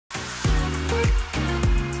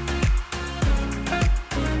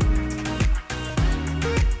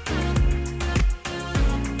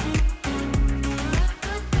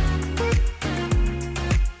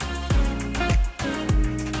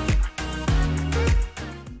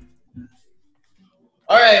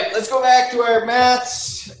right, let's go back to our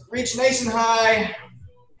mats. Reach nice and high.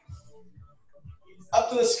 Up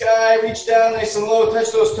to the sky, reach down nice and low,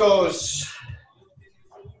 touch those toes.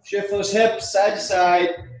 Shift those hips side to side.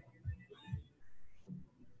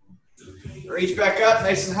 Reach back up,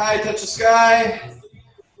 nice and high, touch the sky.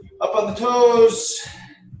 Up on the toes.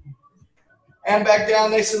 And back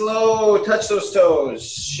down nice and low, touch those toes.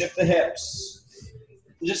 Shift the hips.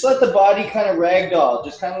 Just let the body kind of ragdoll,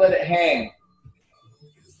 just kind of let it hang.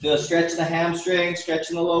 Feel a stretch in the hamstring, stretch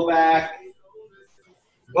in the low back.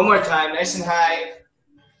 One more time, nice and high.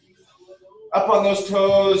 Up on those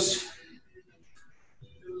toes.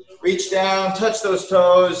 Reach down, touch those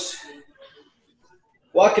toes.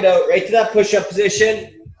 Walk it out right to that push-up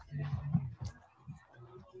position.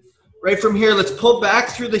 Right from here, let's pull back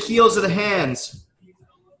through the heels of the hands.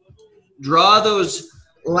 Draw those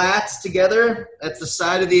lats together. That's the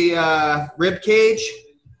side of the rib cage.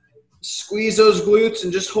 Squeeze those glutes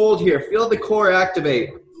and just hold here. Feel the core activate.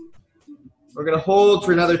 We're going to hold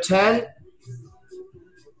for another 10.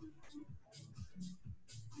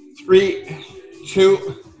 3, 2,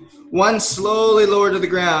 1. Slowly lower to the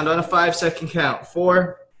ground on a 5-second count.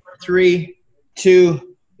 4, 3,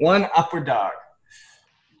 2, 1. Upward dog.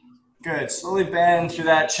 Good. Slowly bend through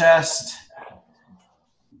that chest.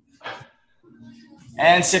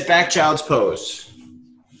 And sit back, child's pose.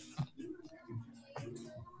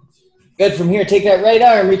 Good. From here, take that right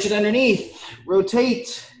arm, reach it underneath.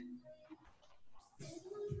 Rotate.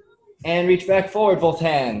 And reach back forward, both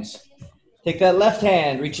hands. Take that left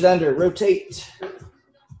hand, reach it under, rotate.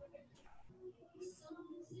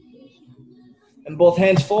 And both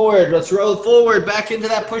hands forward. Let's roll forward back into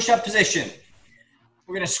that push-up position.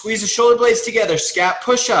 We're going to squeeze the shoulder blades together. Scap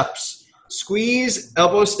push-ups. Squeeze,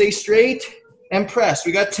 elbows stay straight, and press.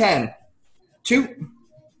 We got 10. 2,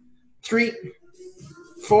 3,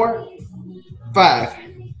 4, 5,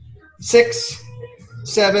 6,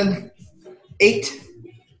 7, 8,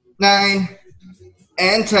 9,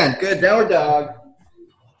 and 10. Good. Downward dog.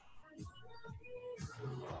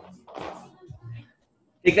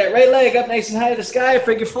 Take that right leg up nice and high to the sky.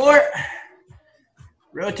 Figure 4.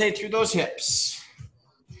 Rotate through those hips.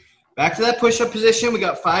 Back to that push-up position. We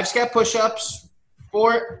got 5 scap push-ups.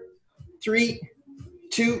 4, 3,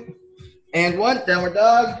 2, and 1. Downward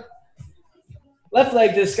dog. Left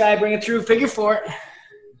leg to the sky. Bring it through. Figure 4.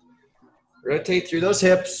 Rotate through those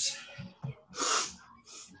hips.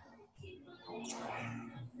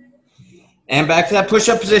 And back to that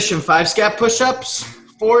push-up position. 5 scap push-ups.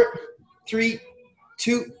 4, 3,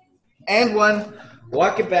 2, and 1.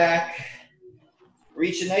 Walk it back.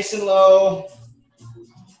 Reach it nice and low.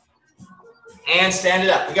 And stand it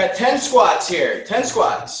up. We got 10 squats here. 10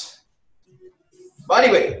 squats.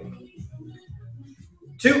 Body weight.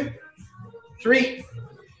 2, 3,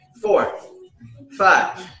 4,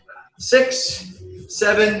 5, 6,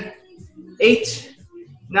 7, 8,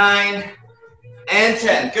 9, and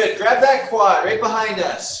 10. Good. Grab that quad right behind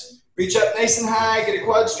us. Reach up nice and high. Get a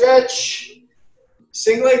quad stretch.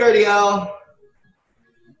 Single leg RDL.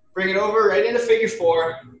 Bring it over right into figure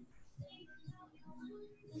 4.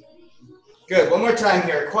 Good. One more time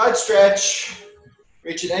here. Quad stretch.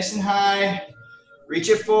 Reach it nice and high. Reach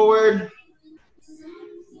it forward.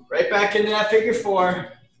 Right back into that figure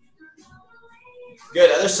 4.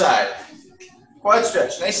 Good. Other side. Quad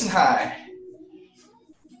stretch. Nice and high.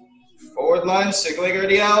 Forward lunge. Single leg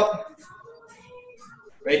RDL.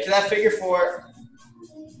 Right to that figure 4.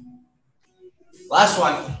 Last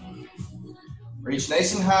one. Reach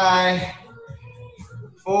nice and high.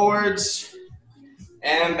 Forwards.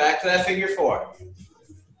 And back to that figure 4.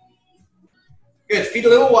 Good. Feet a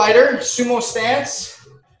little wider. Sumo stance.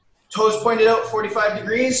 Toes pointed out 45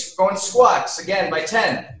 degrees. Going squats again by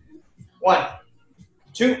 10. 1,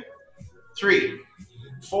 2, 3,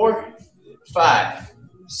 4, 5,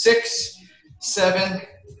 6, 7,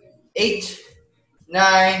 8,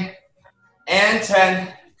 9, and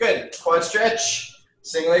 10. Good. Quad stretch.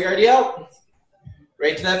 Single leg RDL.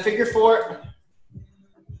 Right to that figure 4.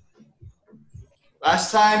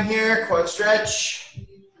 Last time here. Quad stretch.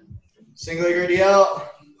 Single leg RDL.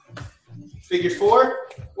 Figure 4.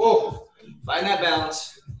 Whoa. Find that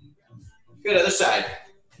balance. Good. Other side.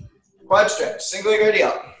 Quad stretch. Single leg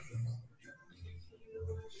RDL.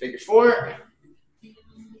 Figure 4.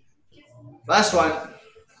 Last one.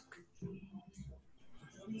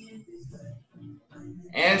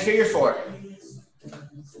 And figure 4.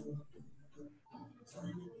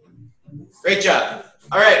 Great job.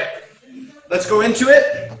 All right. Let's go into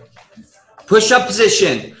it. Push-up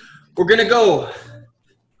position. We're going to go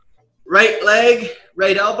right leg,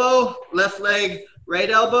 right elbow, left leg, right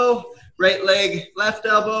elbow, right leg, left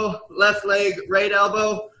elbow, left leg, right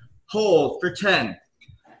elbow. Hold for 10.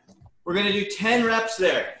 We're gonna do 10 reps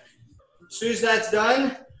there. As soon as that's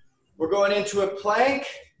done, we're going into a plank,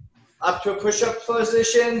 up to a push-up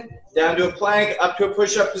position, down to a plank, up to a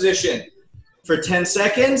push-up position. For 10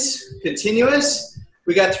 seconds, continuous.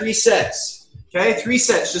 We got 3 sets, okay? 3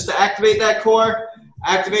 sets just to activate that core,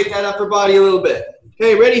 activate that upper body a little bit.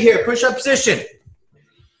 Okay, ready here, push-up position.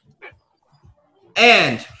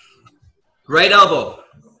 And right elbow,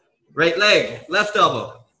 right leg, left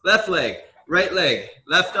elbow, left leg, right leg,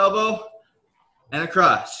 left elbow, and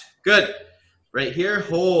across. Good. Right here,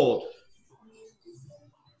 hold.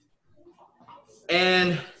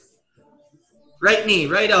 And right knee,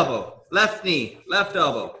 right elbow, left knee, left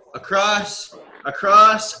elbow, across,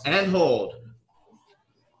 across, and hold.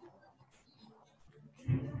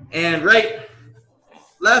 And right,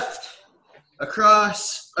 left,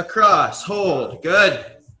 across, across, hold. Good.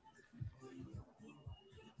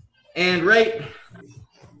 And right,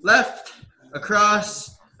 left,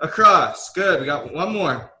 across, across. Good. We got one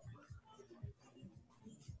more.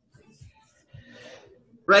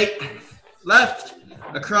 Right, left,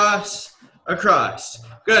 across, across.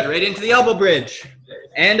 Good. Right into the elbow bridge.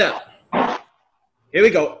 And up. Here we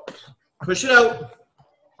go. Push it out.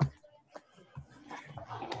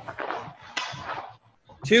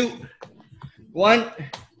 2, 1,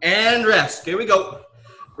 and rest. Here we go.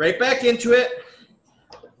 Right back into it.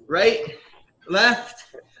 Right,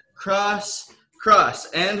 left, cross,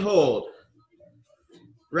 cross, and hold.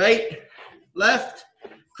 Right, left,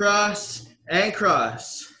 cross, and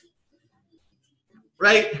cross.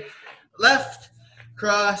 Right, left,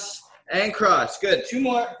 cross, and cross. Good. 2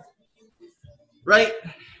 more. Right,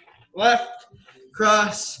 left,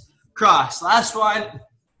 cross, cross. Last one.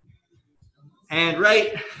 And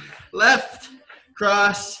right, left,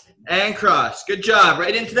 cross, and cross. Good job.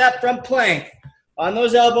 Right into that front plank. On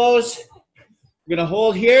those elbows. We're going to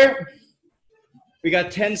hold here. We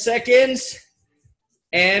got 10 seconds.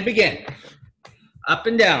 And begin. Up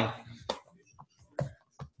and down.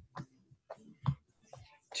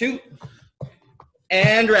 2.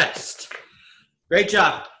 And rest. Great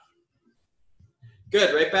job.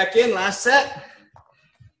 Good. Right back in. Last set.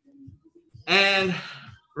 And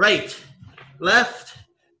right, left,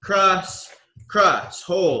 cross, cross.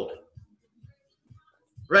 Hold.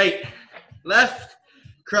 Right, left,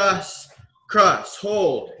 cross, cross.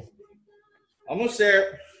 Hold. Almost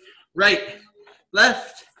there. Right,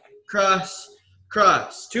 left, cross,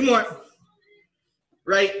 cross. 2 more.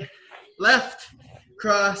 Right, left,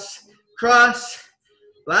 cross, cross.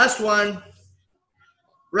 Last one.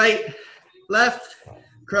 Right, left,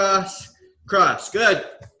 cross, cross. Good.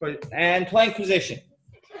 And plank position.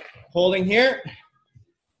 Holding here.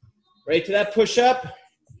 Right to that push up.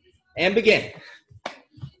 And begin.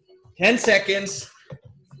 10 seconds.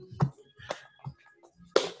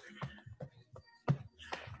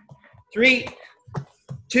 3,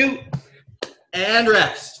 2, and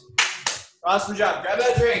rest. Awesome job. Grab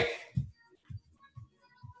that drink.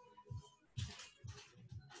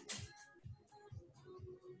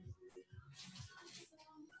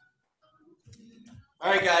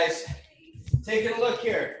 All right, guys. Taking a look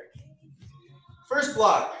here. First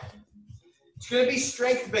block. It's going to be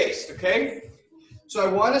strength-based, okay? So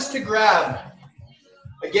I want us to grab,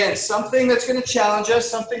 again, something that's going to challenge us,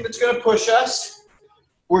 something that's going to push us.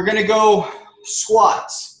 We're going to go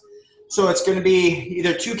squats. So it's going to be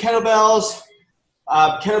either 2 kettlebells,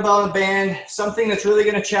 kettlebell and band, something that's really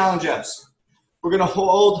going to challenge us. We're going to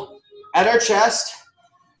hold at our chest.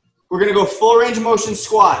 We're going to go full range of motion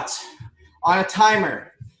squats on a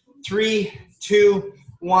timer. 3, 2,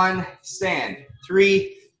 1, stand.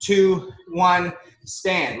 3, 2, 1,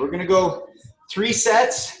 stand. We're going to go 3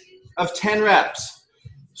 sets of 10 reps.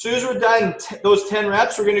 As soon as we're done those 10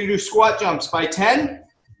 reps, we're going to do squat jumps by 10.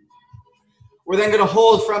 We're then going to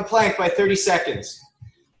hold front plank by 30 seconds.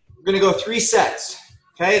 We're going to go 3 sets.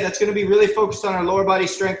 Okay, that's going to be really focused on our lower body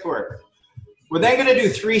strength work. We're then going to do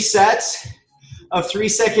 3 sets of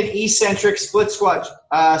 3-second eccentric split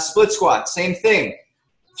squat. Same thing.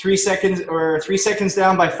 3 seconds or 3 seconds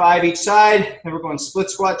down by 5 each side. Then we're going split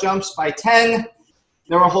squat jumps by 10.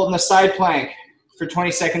 Then we're holding a side plank for 20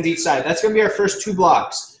 seconds each side. That's going to be our first 2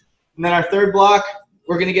 blocks. And then our third block,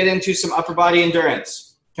 we're going to get into some upper body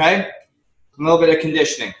endurance. Okay? A little bit of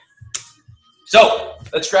conditioning. So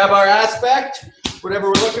let's grab our aspect, whatever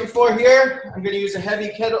we're looking for here. I'm going to use a heavy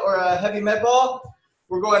kettle or a heavy med ball.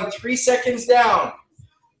 We're going 3 seconds down.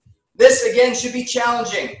 This again should be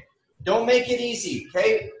challenging. Don't make it easy,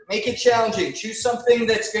 okay? Make it challenging. Choose something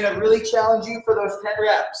that's going to really challenge you for those 10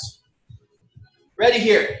 reps. Ready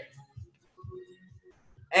here.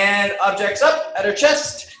 And objects up at our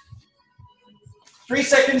chest. 3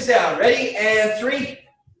 seconds down. Ready? And 3,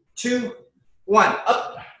 2, 1.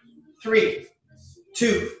 Up. 3,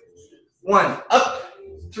 2, 1. Up.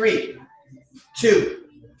 3, 2,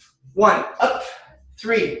 1. Up.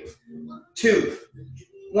 3, 2,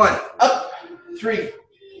 1. Up. 3,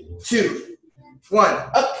 2, 1.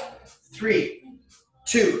 Up. 3,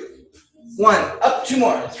 2, 1. Up. 2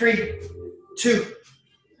 more. 3, 2,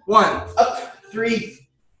 1. Up. 3,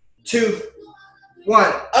 2,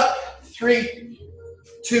 1. Up. 3,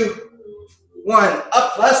 2, 1.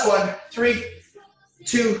 Up. Last one. 3,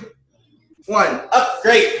 2, 1. Up.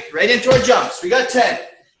 Great. Right into our jumps. We got 10.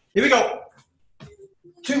 Here we go.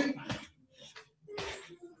 2,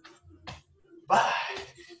 5,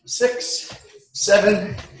 6,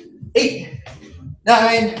 7, 8,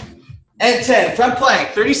 9, and 10. Front plank.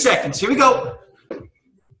 30 seconds. Here we go.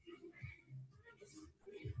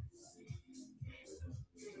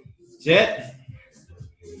 That's it.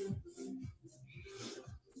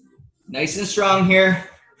 Nice and strong here.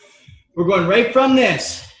 We're going right from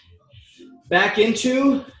this back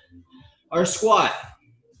into our squat.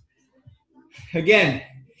 Again,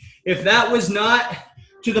 if that was not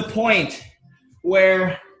to the point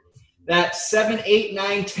where that 7, 8,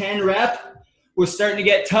 9, 10 rep was starting to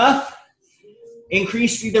get tough,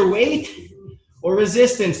 increase either weight or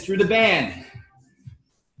resistance through the band.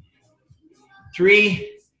 3,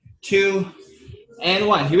 2, and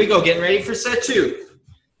 1. Here we go. Getting ready for set 2.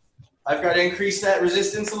 I've got to increase that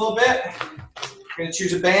resistance a little bit. I'm going to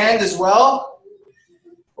choose a band as well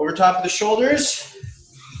over top of the shoulders.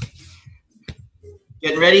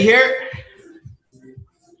 Getting ready here.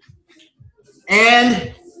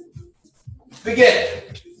 And begin.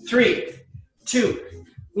 3, 2,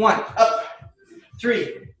 1. Up.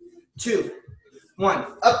 3, 2, 1.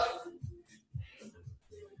 Up.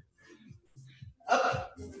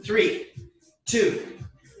 Up. 3, 2,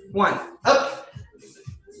 1. Up.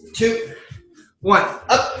 2, 1.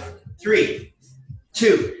 Up. 3,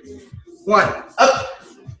 2, 1. Up.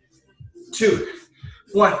 2,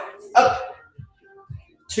 1. Up.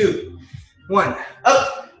 2, 1.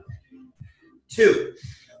 Up. 2,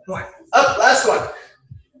 1. Up. Last one.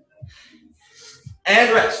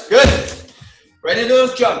 And rest. Good. Right into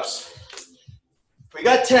those jumps. We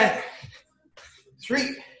got 10.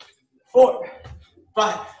 3, 4,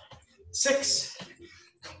 5, 6,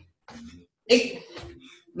 8,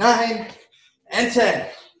 9, and 10.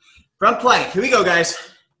 Front plank. Here we go, guys.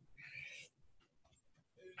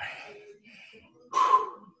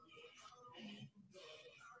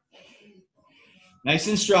 Nice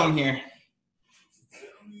and strong here.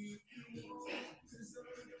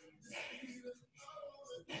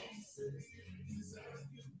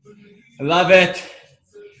 I love it.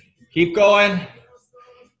 Keep going.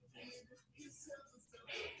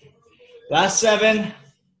 Last 7.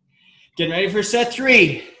 Getting ready for set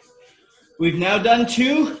 3. We've now done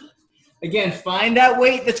 2. Again, find that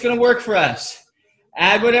weight that's going to work for us.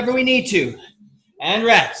 Add whatever we need to. And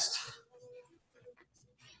rest.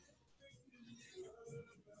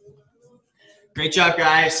 Great job,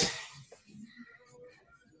 guys.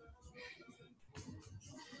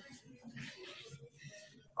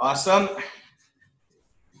 Awesome.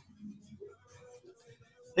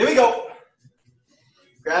 Here we go.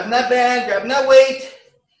 Grabbing that band, grabbing that weight,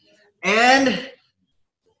 and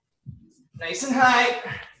nice and high.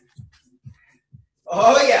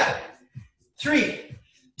 Oh yeah. 3,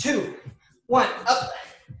 2, 1, up.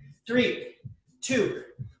 3, 2,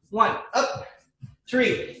 1, up.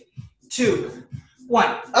 3, 2,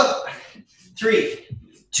 1, up. 3,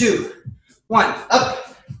 2, 1, up.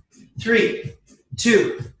 3,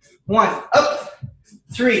 2, 1, up.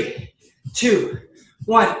 3, 2,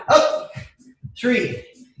 1, up. 3,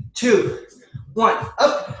 2, 1,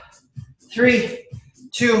 up. 3,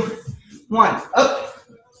 2, 1, up.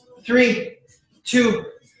 3, 2,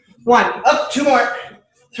 1, up. 2 more.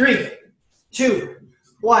 3, 2,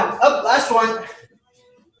 1, up. Last one.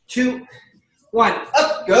 2, 1,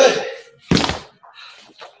 up. Good.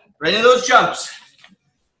 Right into those jumps.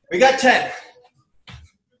 We got 10.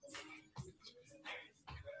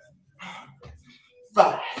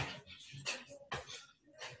 5,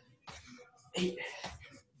 8,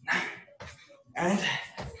 9, and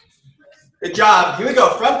good job. Here we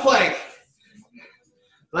go. Front plank.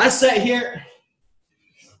 Last set here.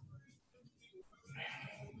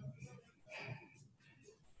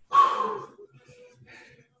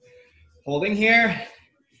 Holding here.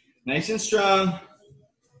 Nice and strong.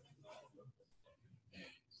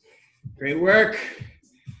 Great work.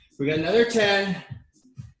 We got another 10.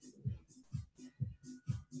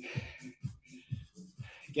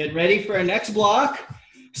 Get ready for our next block.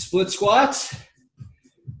 Split squats.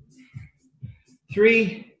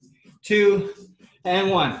 3, 2, and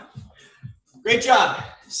 1. Great job.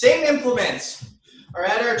 Same implements are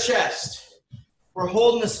at our chest. We're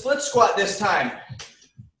holding a split squat this time.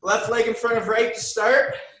 Left leg in front of right to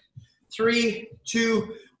start. 3,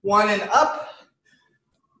 2, 1, and up.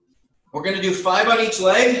 We're going to do 5 on each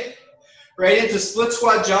leg. Right into split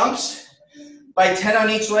squat jumps by 10 on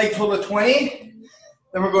each leg, total of 20.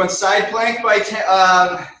 Then we're going side plank by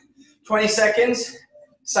 20 seconds.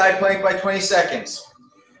 Side plank by 20 seconds.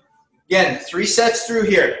 Again, 3 sets through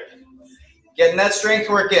here. Getting that strength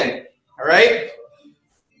work in. All right?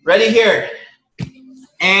 Ready here.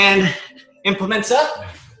 And implements up.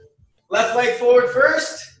 Left leg forward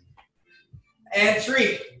first. And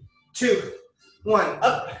 3, 2, 1,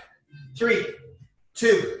 up. 3,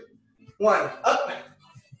 2, 1, up.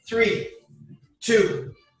 3,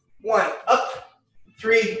 2, 1, up.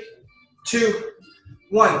 3, 2,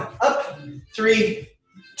 1, up. 3,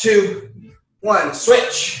 2, 1.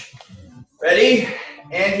 Switch. Ready?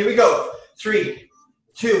 And here we go. 3,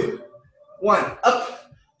 2, 1,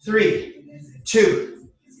 up. 3, 2,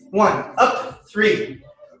 1, up. 3,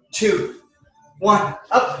 2, 1,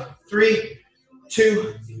 up. 3,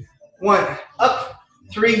 2, 1, up.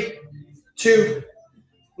 3, 2,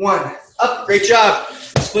 1, up. Great job.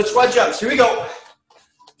 Split squat jumps. Here we go.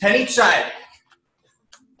 10 each side.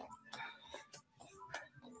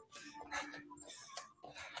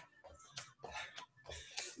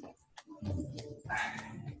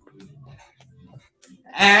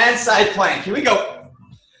 And side plank. Here we go.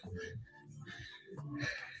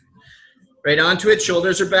 Right onto it.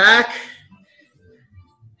 Shoulders are back.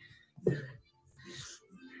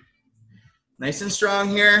 Nice and strong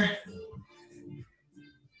here.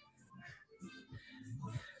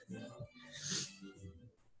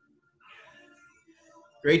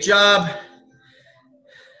 Great job.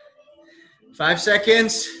 5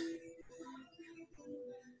 seconds.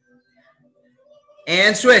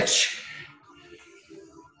 And switch.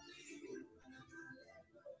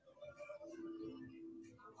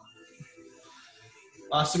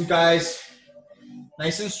 Awesome, guys.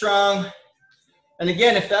 Nice and strong. And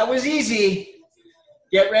again, if that was easy,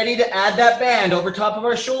 get ready to add that band over top of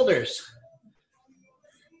our shoulders.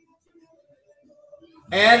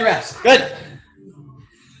 And rest. Good.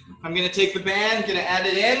 I'm going to take the band, going to add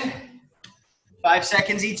it in. 5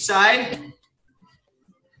 seconds each side.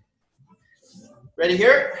 Ready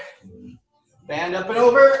here. Band up and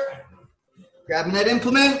over. Grabbing that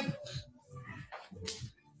implement.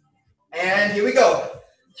 And here we go.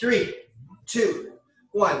 3, 2,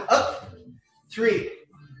 1, up. 3,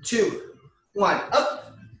 2, 1,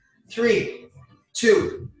 up. 3,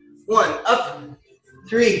 2, 1, up.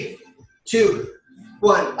 3, 2,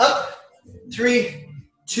 1, up. 3,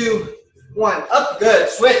 2, 1, up. Good.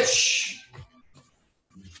 Switch.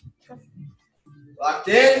 Locked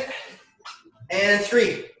in. And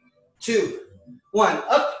 3, 2, 1,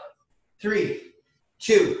 up. 3,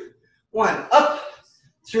 2, 1, up.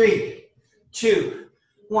 3, 2,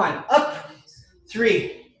 1, up.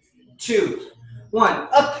 3, 2, 1,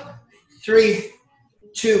 up. 3,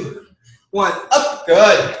 2, 1, up.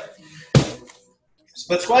 Good.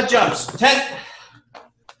 Split squat jumps. 10,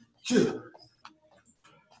 2.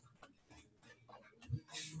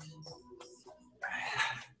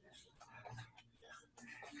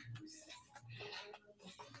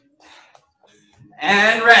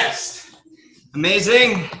 And rest.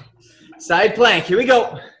 Amazing. Side plank. Here we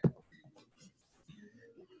go.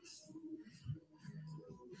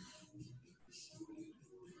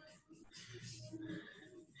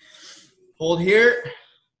 Hold here.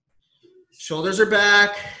 Shoulders are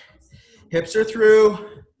back. Hips are through.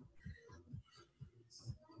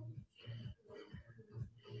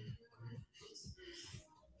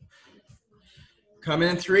 Come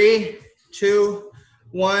in 3, 2,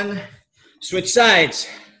 1. Switch sides.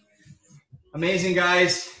 Amazing,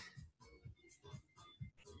 guys.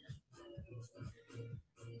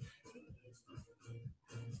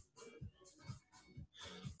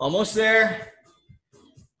 Almost there.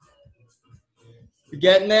 You're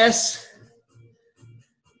getting this.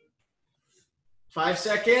 5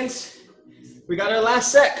 seconds. We got our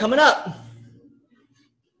last set coming up.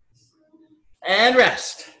 And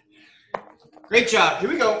rest. Great job. Here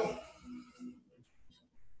we go.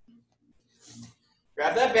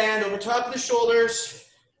 Grab that band over top of the shoulders.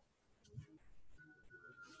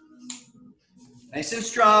 Nice and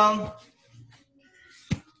strong.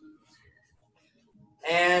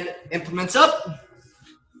 And implements up.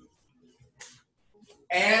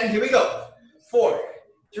 And here we go. 4,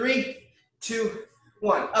 3, 2,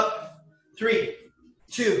 1. Up. 3,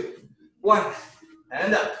 2, 1.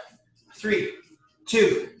 and up. 3,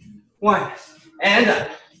 2, 1, and up.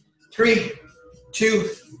 3, 2,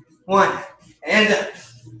 1, and up.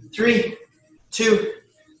 3, 2,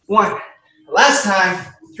 1. Last time.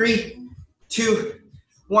 3, 2,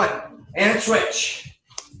 1, and switch.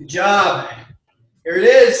 Good job. Here it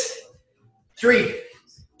is. 3,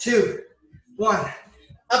 2, 1,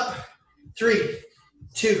 up. 3,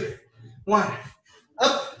 2, 1,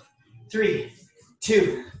 up. 3,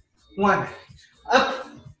 2, 1, up.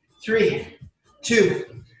 3, 2,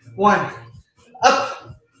 1,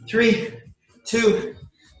 up. 3, 2,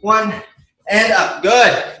 1, and up.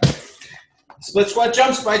 Good. Split squat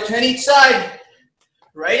jumps by 10 each side.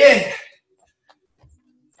 Right in.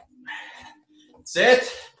 That's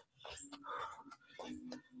it.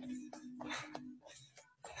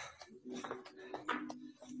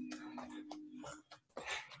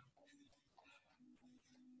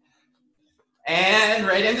 And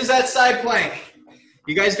right into that side plank.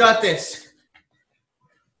 You guys got this.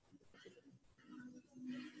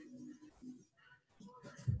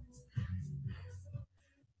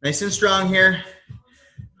 Nice and strong here.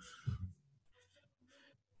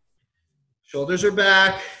 Shoulders are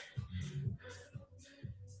back.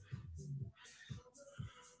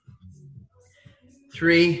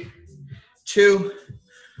 Three, 2,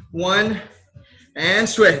 1, and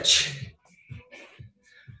switch.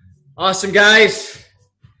 Awesome, guys.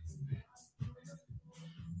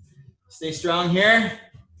 Stay strong here.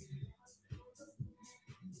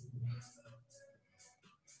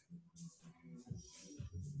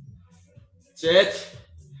 That's it.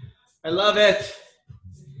 I love it.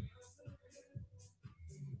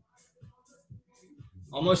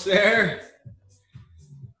 Almost there.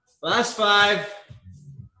 Last 5,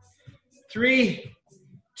 3,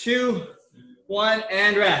 2, 1,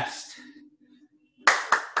 and rest.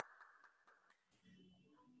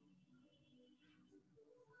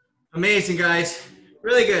 Amazing, guys.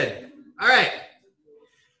 Really good. All right.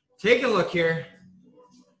 Take a look here.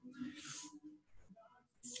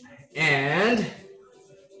 And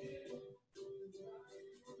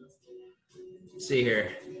let's see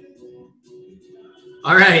here.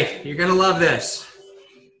 All right. You're going to love this.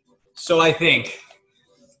 So I think.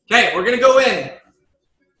 Okay, we're going to go in.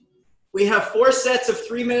 We have 4 sets of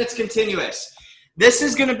 3 minutes continuous. This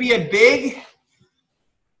is going to be a big,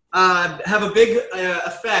 have a big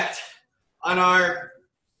effect on our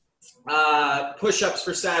push-ups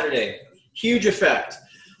for Saturday. Huge effect.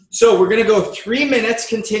 So we're going to go 3 minutes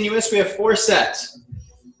continuous. We have 4 sets.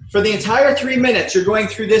 For the entire 3 minutes, you're going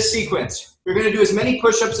through this sequence. You're going to do as many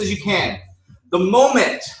push-ups as you can. The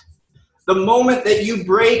moment that you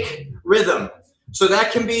break rhythm, so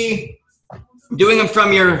that can be doing them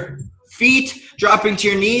from your feet, dropping to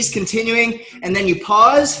your knees, continuing, and then you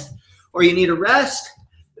pause, or you need a rest,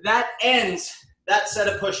 that ends that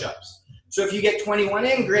set of push-ups. So if you get 21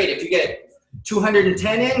 in, great. If you get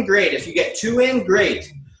 210 in, great. If you get 2 in,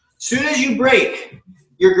 great. Soon as you break,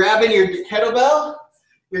 you're grabbing your kettlebell,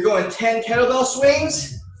 you're going 10 kettlebell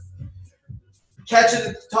swings, catch it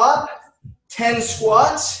at the top, 10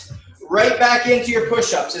 squats, right back into your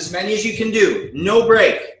push-ups, as many as you can do, no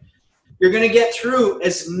break. You're going to get through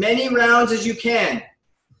as many rounds as you can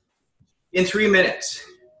in 3 minutes.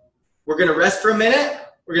 We're going to rest for a minute.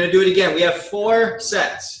 We're going to do it again. We have 4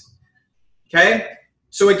 sets. Okay?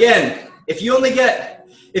 So again, if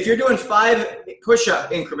you're doing 5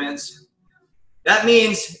 push-up increments, that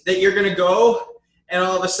means that you're going to go and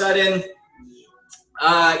all of a sudden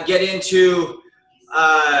get into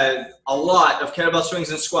a lot of kettlebell swings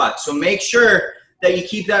and squats. So make sure that you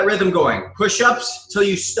keep that rhythm going. Push-ups till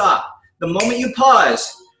you stop. The moment you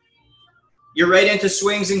pause, you're right into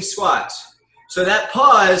swings and squats. So that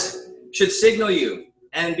pause should signal you.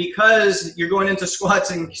 And because you're going into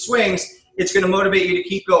squats and swings, it's going to motivate you to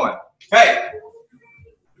keep going. Okay.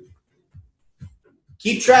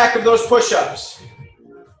 Keep track of those push-ups.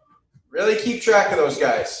 Really keep track of those,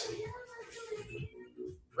 guys.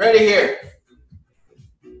 Ready here.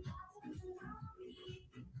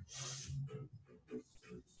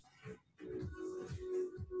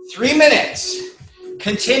 Three minutes,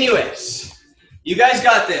 continuous. You guys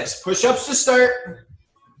got this. Push-ups to start.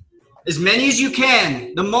 As many as you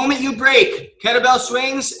can. The moment you break, kettlebell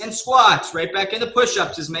swings and squats. Right back into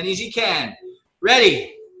push-ups, as many as you can.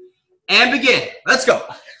 Ready, and begin. Let's go.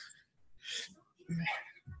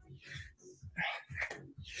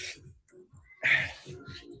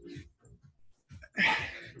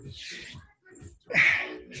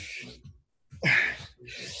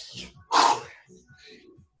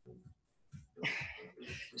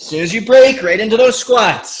 As soon as you break, right into those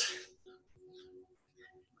squats.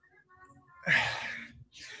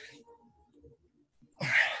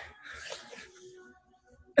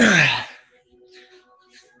 That's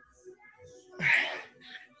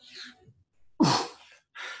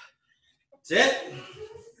it.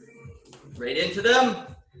 Right into them.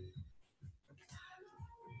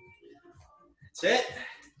 That's it.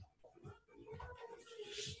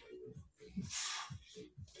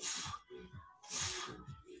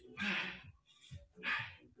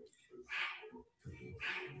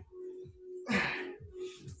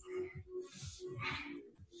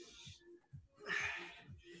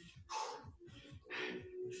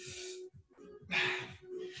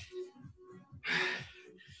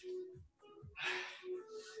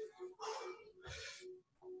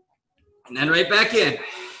 And then right back in.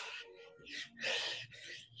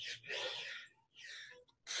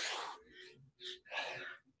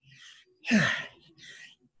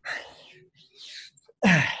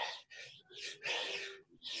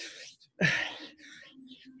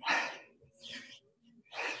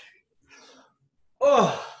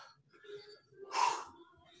 Oh.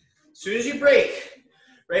 As soon as you break,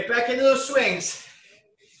 right back into those swings.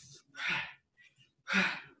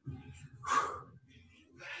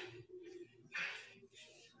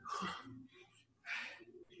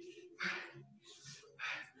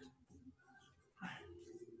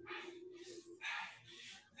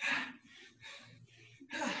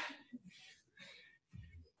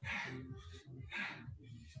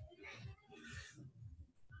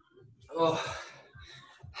 Oh.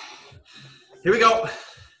 Here we go.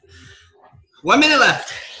 1 minute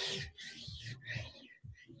left.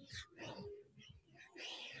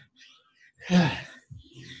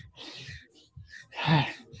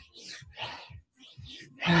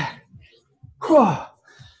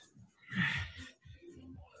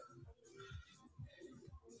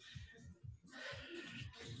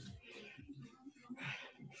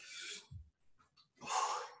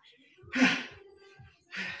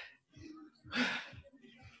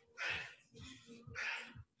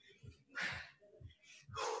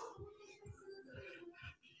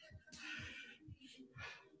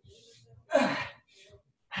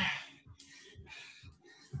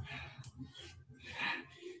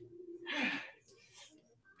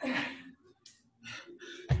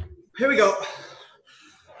 Here we go.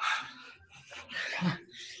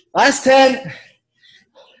 Last 10.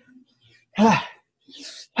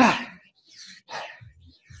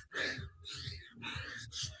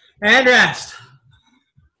 And rest.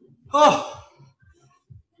 Oh.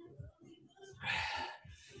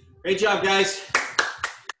 Great job, guys.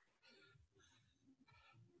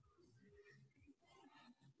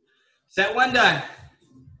 Set 1 done.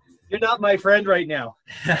 You're not my friend right now.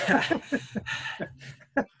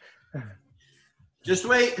 Just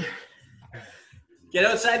wait. Get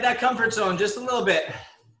outside that comfort zone just a little bit.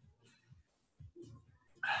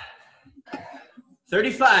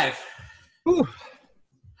 35. Whew.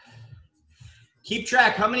 Keep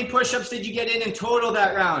track. How many push-ups did you get in total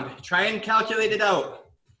that round? Try and calculate it out.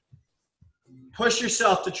 Push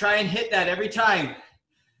yourself to try and hit that every time.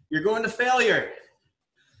 You're going to failure.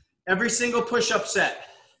 Every single push-up set.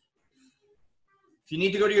 If you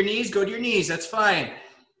need to go to your knees, go to your knees. That's fine.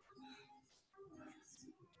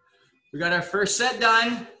 We got our first set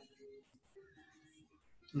done.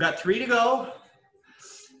 We've got 3 to go.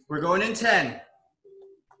 We're going in 10.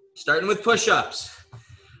 Starting with push-ups.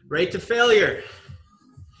 Right to failure.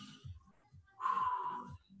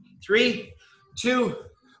 3, 2,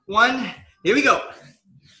 1. Here we go.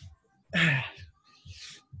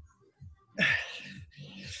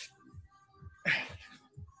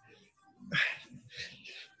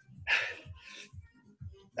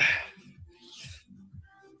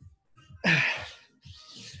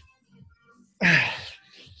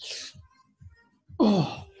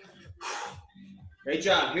 Oh. Great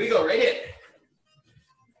job. Here we go. Right in.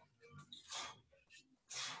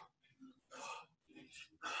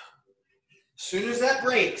 As soon as that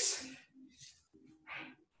breaks,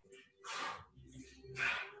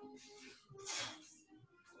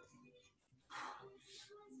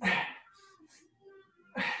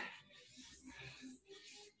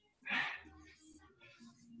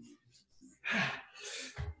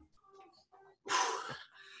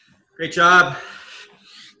 great job.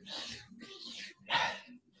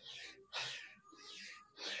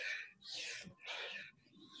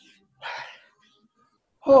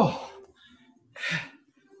 Oh.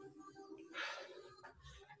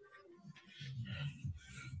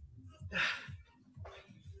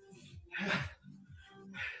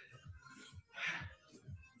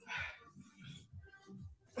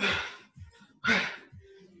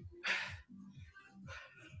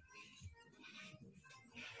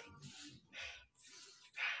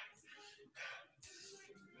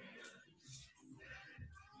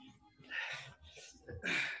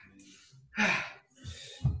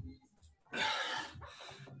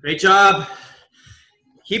 Great job.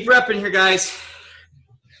 Keep repping here, guys.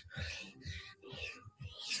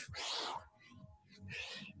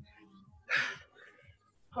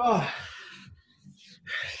 Oh.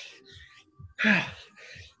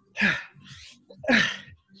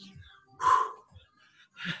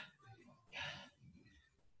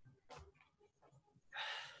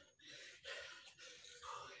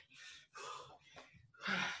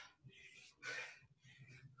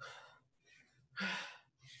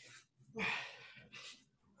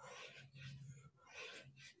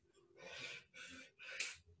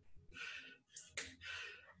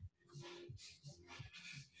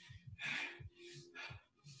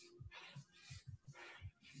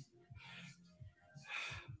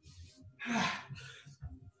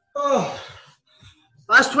 Oh.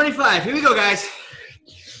 Last 25. Here we go, guys.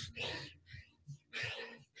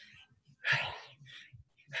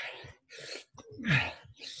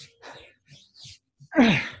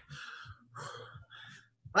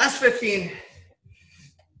 Last 15.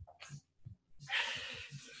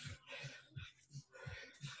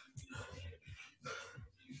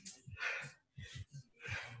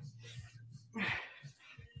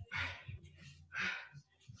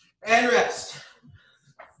 And rest.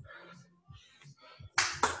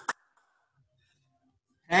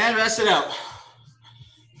 And rest it out.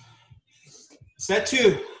 Set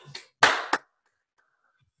 2.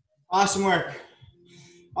 Awesome work.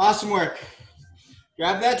 Awesome work.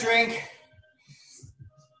 Grab that drink.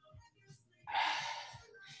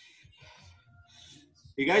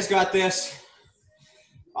 You guys got this.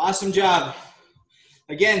 Awesome job.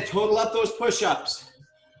 Again, total up those push-ups.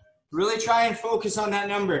 Really try and focus on that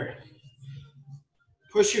number.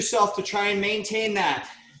 Push yourself to try and maintain that.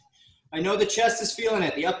 I know the chest is feeling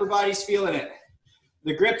it. The upper body's feeling it.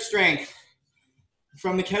 The grip strength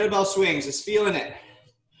from the kettlebell swings is feeling it.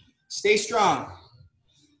 Stay strong.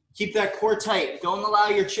 Keep that core tight. Don't allow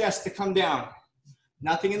your chest to come down.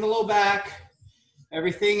 Nothing in the low back.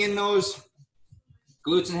 Everything in those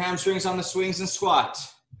glutes and hamstrings on the swings and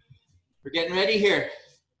squats. We're getting ready here.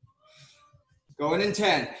 Going in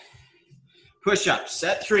 10. Push-ups,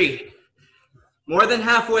 set 3. More than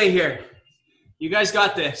halfway here. You guys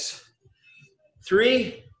got this.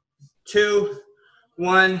 3, 2,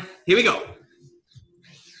 1. Here we go.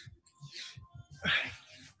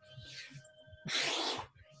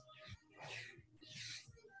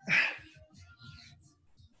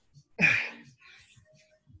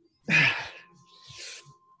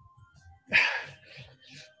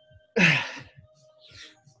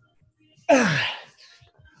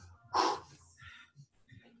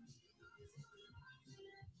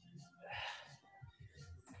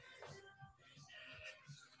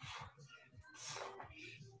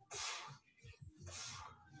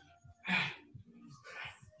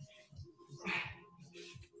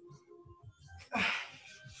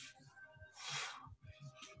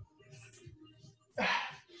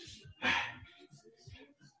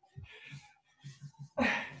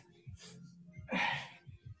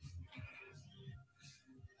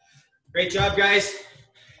 Great job, guys.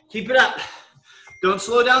 Keep it up. Don't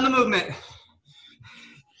slow down the movement.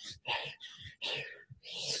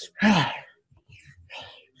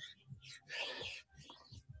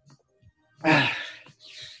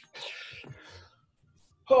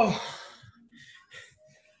 Oh.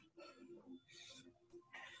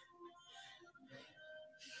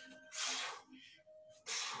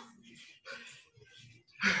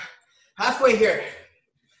 Halfway here.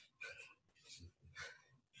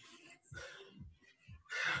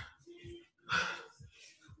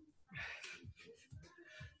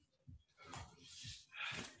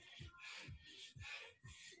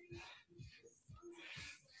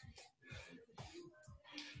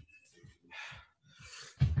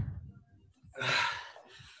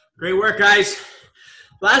 Great work, guys.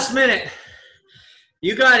 Last minute.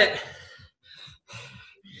 You got it.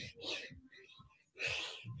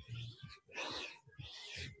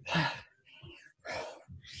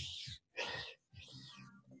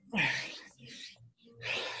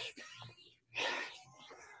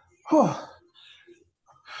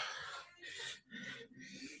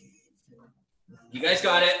 You guys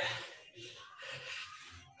got it.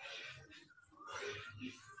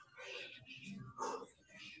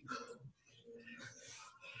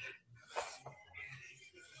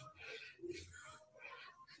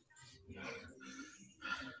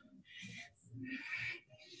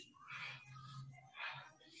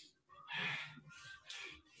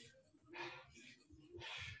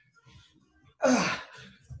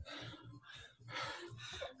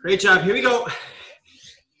 Great job. Here we go.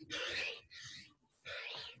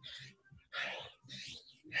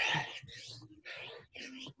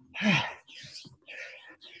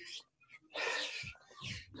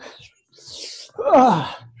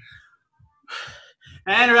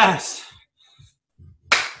 And rest.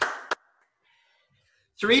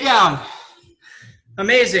 3 down.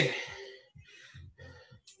 Amazing.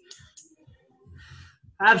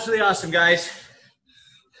 Absolutely awesome, guys.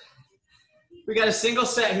 We got a single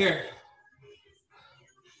set here.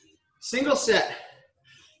 Single set.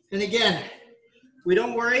 And again, we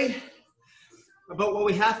don't worry about what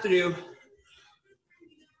we have to do.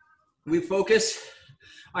 We focus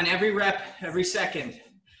on every rep, every second.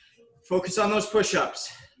 Focus on those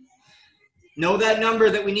push-ups. Know that number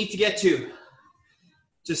that we need to get to.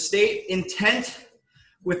 Just stay intent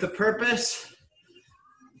with the purpose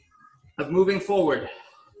of moving forward.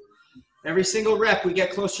 Every single rep, we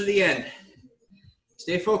get closer to the end.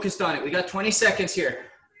 Stay focused on it. We got 20 seconds here.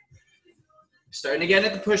 Starting again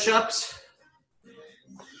at the push-ups.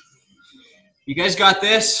 You guys got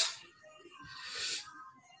this.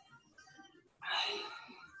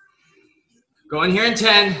 Going here in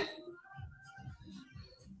 10.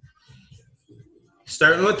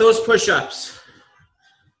 Starting with those push-ups.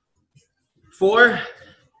 4,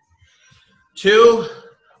 2,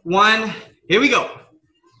 1. Here we go.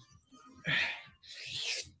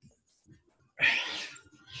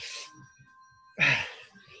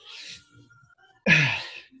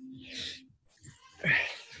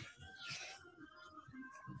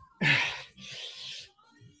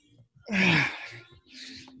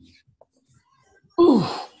 Ooh.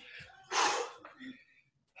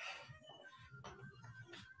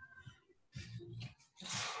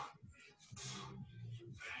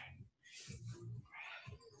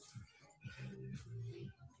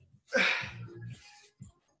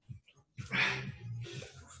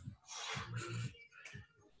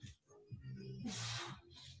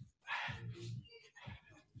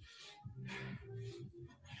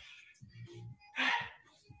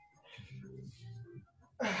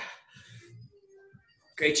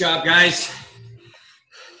 Great job, guys.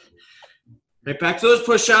 Right back to those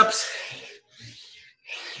push-ups.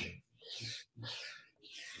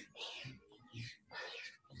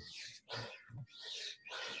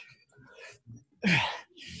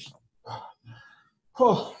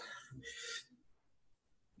 Oh.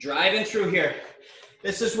 Driving through here.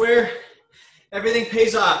 This is where everything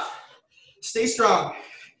pays off. Stay strong.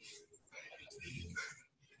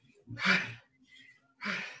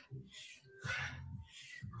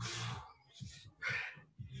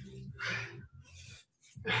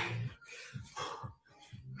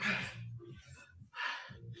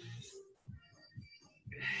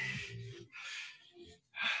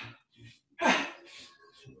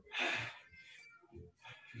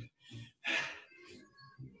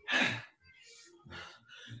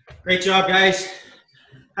 Great job, guys.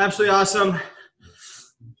 Absolutely awesome.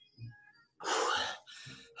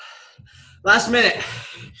 Last minute.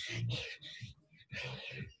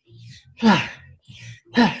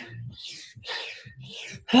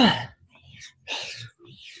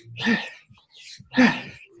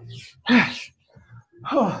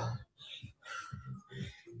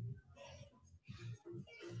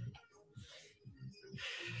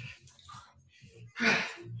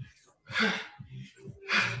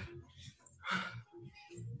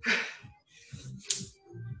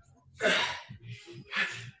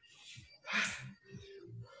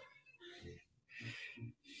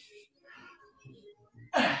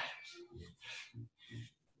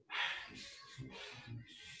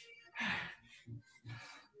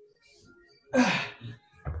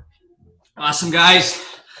 Awesome, guys.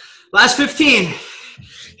 Last 15.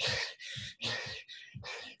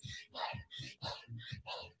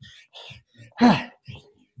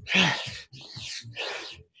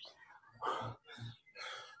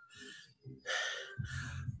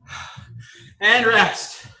 And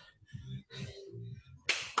rest.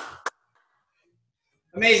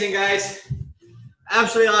 Amazing, guys.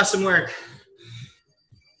 Absolutely awesome work.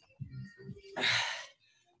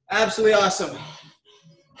 Absolutely awesome.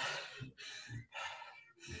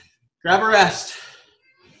 Grab a rest.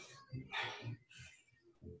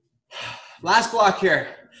 Last block here.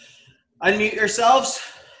 Unmute yourselves.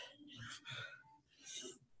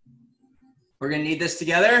 We're going to need this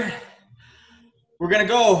together. We're going to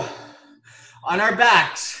go on our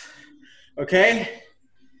backs, okay?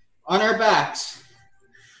 On our backs.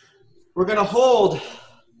 We're going to hold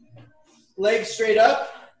legs straight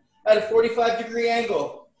up at a 45-degree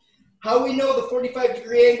angle. How we know the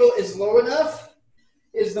 45-degree angle is low enough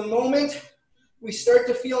is the moment we start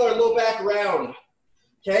to feel our low back round,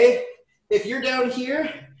 okay? If you're down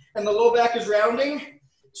here and the low back is rounding,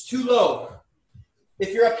 it's too low.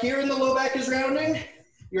 If you're up here and the low back is rounding,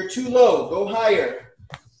 you're too low. Go higher.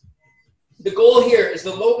 The goal here is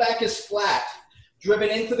the low back is flat. driven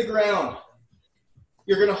into the ground.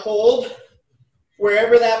 You're going to hold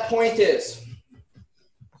wherever that point is.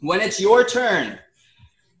 When it's your turn,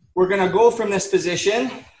 we're going to go from this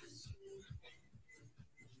position.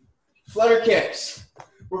 Flutter kicks.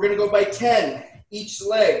 We're going to go by 10 each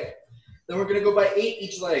leg. Then we're going to go by 8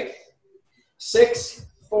 each leg. 6,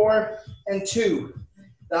 4, and 2.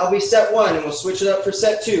 That'll be set 1, and we'll switch it up for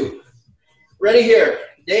set 2. Ready here.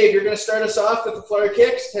 Dave, you're going to start us off with the flutter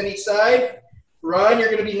kicks, 10 each side. Ron,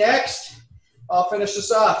 you're going to be next. I'll finish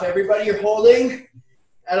this off. Everybody, you're holding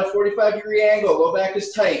at a 45-degree angle. Low back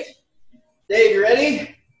is tight. Dave, you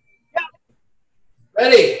ready? Yeah.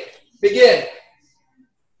 Ready. Begin.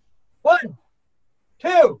 1,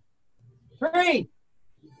 2, 3,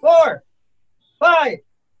 4, 5,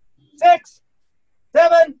 6,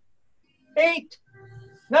 7, 8,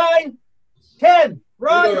 9, 10.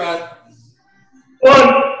 Run. You go, Ron.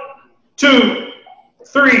 1, 2,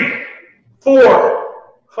 3, 4,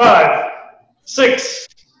 5, 6,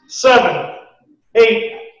 7,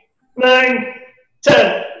 8, 9,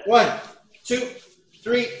 10. 1, 2,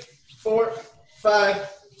 3, 4, 5,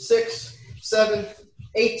 6, 7,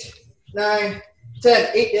 8, 9, 10.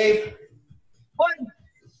 8, Dave. 1,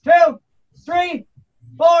 2, 3,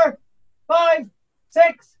 4, 5,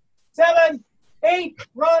 6, 7, 8.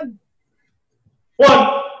 Run.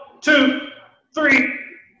 1, 2, 3,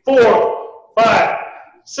 4, 5,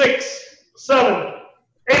 6, 7,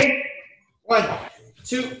 8. 1,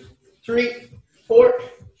 2, 3, 4,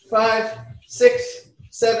 5, 6,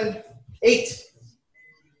 7, 8.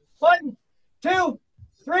 1, 2,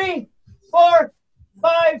 3, 4,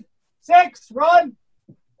 5, 6. Run.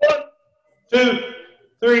 1, 2,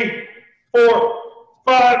 3, 4,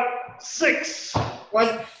 5, 6.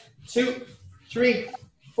 1, 2, 3,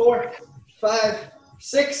 4, 5,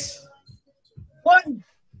 6. 1,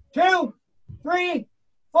 2, 3,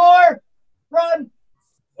 4. Run.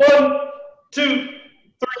 1, 2,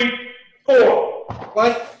 3, 4.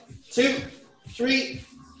 1, 2, 3,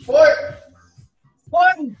 4.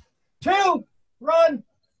 1, 2. Run.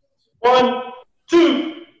 1,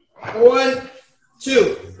 2. 1,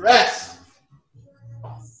 2. Rest.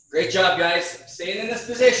 Great job, guys. Staying in this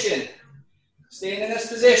position. Staying in this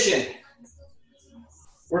position.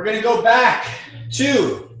 We're going to go back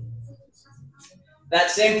to that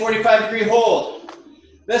same 45-degree hold.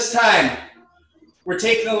 This time, we're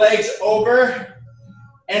taking the legs over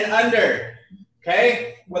and under.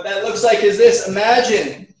 Okay? What that looks like is this.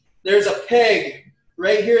 Imagine there's a peg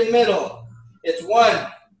right here in the middle. It's 1,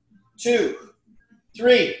 2,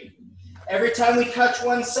 3. Every time we touch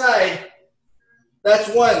one side, that's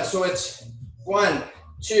 1. So it's 1,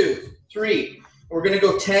 2, 3. We're going to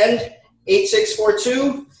go 10, 8, 6, 4,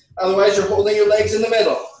 2. Otherwise, you're holding your legs in the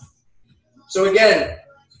middle. So again,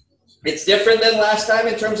 it's different than last time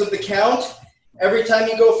in terms of the count. Every time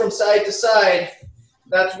you go from side to side,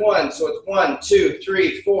 that's 1. So it's 1, 2,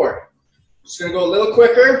 3, 4. Just going to go a little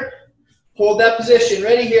quicker. Hold that position.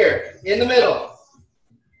 Ready here, in the middle.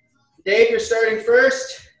 Dave, you're starting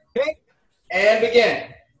first. Okay. And begin.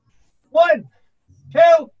 1,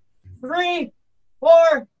 2, 3,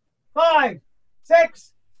 4, 5,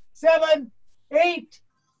 6, 7, 8,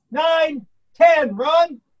 9, 10.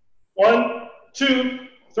 Run. 1, 2,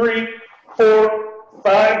 3, 4,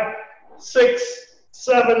 5, 6,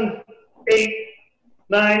 7, 8,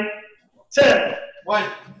 9, 10. 1,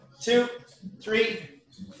 2, 3,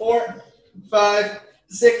 4, 5,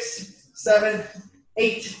 6, 7,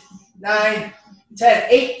 8, 9, 10.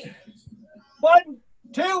 8. 1,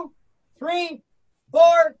 2, 3,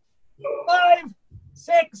 4, 5,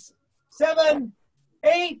 6, 7,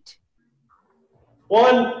 8.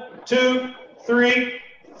 1, 2, 3,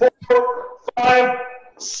 4, 5,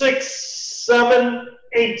 6, 7,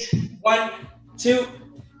 8. 1, 2,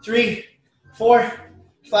 3, 4,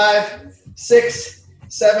 5, 6,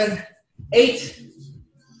 7, 8.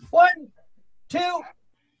 1, 2,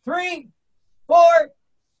 3, 4,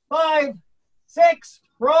 5, 6.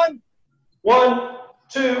 Run. 1,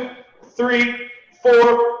 2, 3,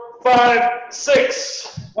 4, 5,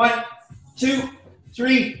 6. 1, 2,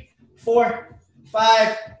 3, 4,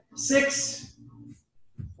 5, 6.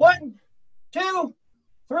 1, 2,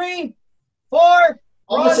 3, 4.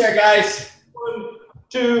 Almost there, guys. 1,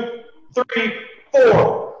 2, 3,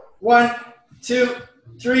 4. 1, 2,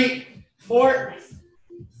 3, 4.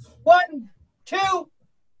 1, 2.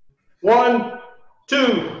 1,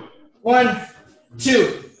 2. 1,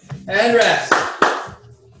 2. And rest.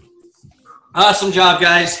 Awesome job,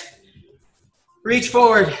 guys. Reach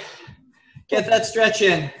forward. Get that stretch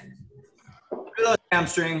in. Through those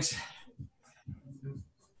hamstrings.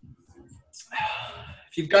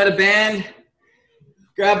 If you've got a band,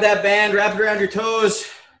 Grab that band, wrap it around your toes.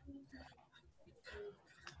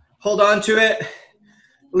 Hold on to it.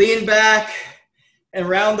 Lean back and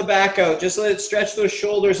round the back out. Just let it stretch those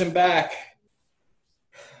shoulders and back.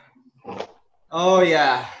 Oh,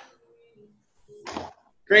 yeah.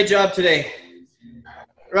 Great job today.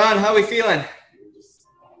 Ron, how we feeling?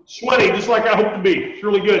 Sweaty, just like I hope to be. It's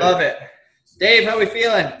really good. Love it. Dave, how we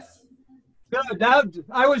feeling? Good.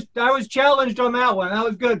 I was challenged on that one. That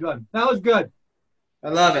was good one. That was good. I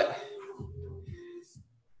love it.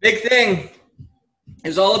 Big thing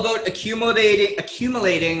is all about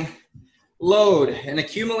accumulating load and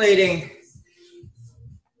accumulating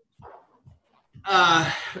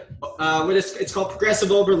it's called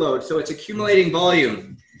progressive overload. So it's accumulating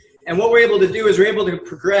volume. And what we're able to do is we're able to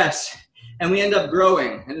progress and we end up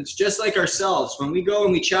growing. And it's just like ourselves. When we go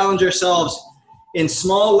and we challenge ourselves in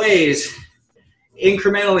small ways,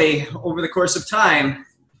 incrementally over the course of time,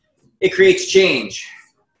 it creates change.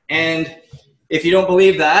 And if you don't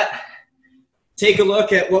believe that, take a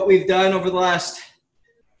look at what we've done over the last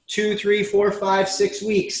 2, 3, 4, 5, 6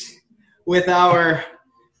 weeks with our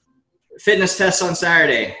fitness tests on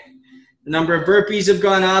Saturday. The number of burpees have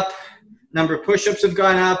gone up, number of push-ups have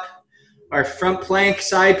gone up, our front plank,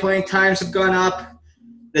 side plank times have gone up.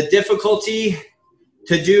 The difficulty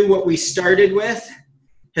to do what we started with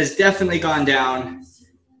has definitely gone down.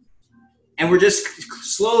 And we're just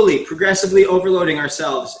slowly, progressively overloading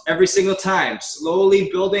ourselves every single time, slowly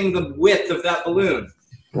building the width of that balloon.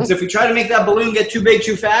 Because if we try to make that balloon get too big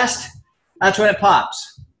too fast, that's when it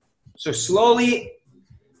pops. So slowly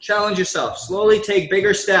challenge yourself. Slowly take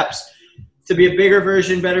bigger steps to be a bigger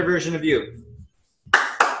version, better version of you.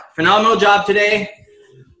 Phenomenal job today.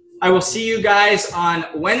 I will see you guys on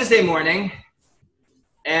Wednesday morning.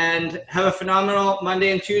 And have a phenomenal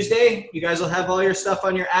Monday and Tuesday. You guys will have all your stuff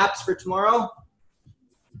on your apps for tomorrow.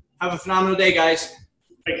 Have a phenomenal day, guys.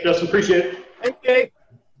 Thanks, Justin. Appreciate it. Thanks, Jay.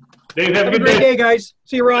 Dave, have a good great day. day, guys.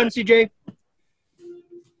 See you, Ron. See you, Jay.